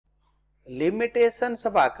Limitations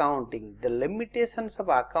of accounting. The limitations of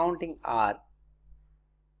accounting are,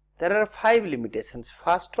 there are 5 limitations.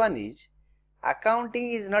 First one is,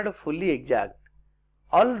 accounting is not fully exact.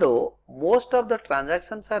 Although most of the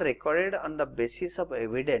transactions are recorded on the basis of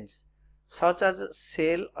evidence such as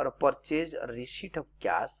sale or purchase or receipt of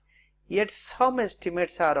cash, yet some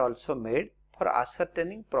estimates are also made for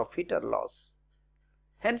ascertaining profit or loss.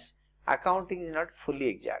 Hence, accounting is not fully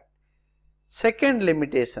exact. Second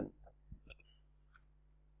limitation,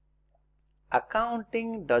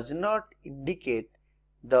 accounting does not indicate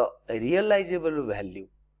the realizable value.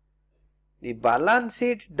 The balance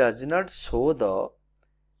sheet does not show the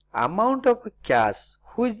amount of cash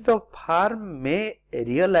which the firm may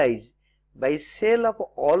realize by sale of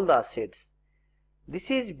all the assets.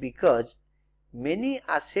 This is because many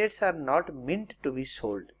assets are not meant to be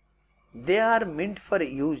sold. They are meant for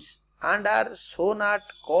use and are shown at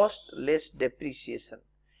cost less depreciation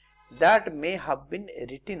that may have been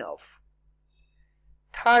written off.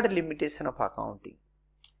 Third limitation of accounting.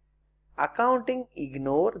 Accounting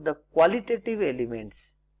ignore the qualitative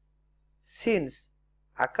elements. Since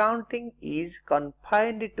accounting is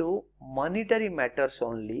confined to monetary matters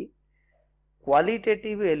only,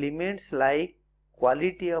 qualitative elements like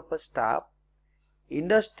quality of staff,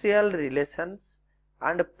 industrial relations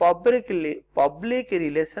and public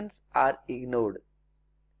relations are ignored.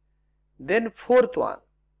 Then fourth one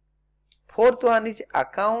is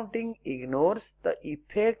accounting ignores the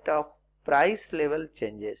effect of price level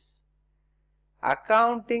changes.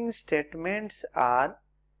 Accounting statements are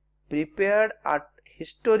prepared at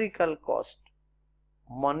historical cost.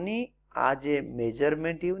 Money as a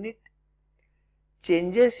measurement unit,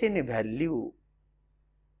 changes in value,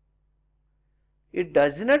 it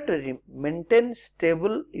does not remain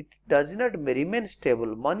stable,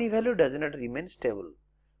 money value does not remain stable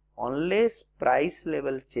unless price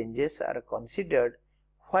level changes are considered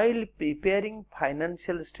while preparing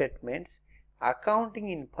financial statements.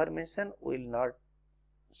 Accounting information will not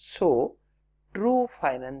show true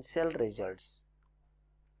financial results.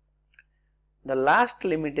 The last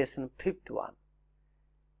limitation, fifth one,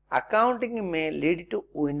 accounting may lead to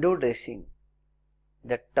window dressing.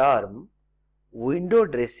 The term window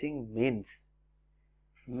dressing means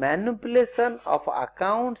manipulation of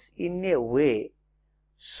accounts in a way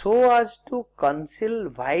so as to conceal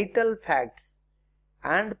vital facts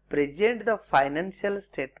and present the financial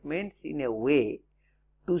statements in a way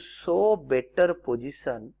to show better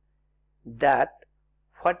position than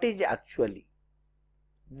what is actually.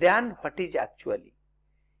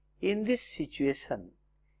 In this situation,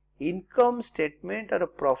 income statement or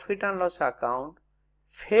profit and loss account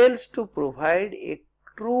fails to provide a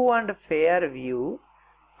true and fair view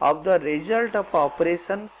of the result of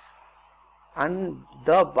operations, and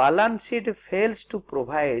the balance sheet fails to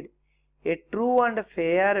provide a true and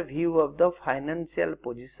fair view of the financial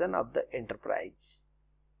position of the enterprise.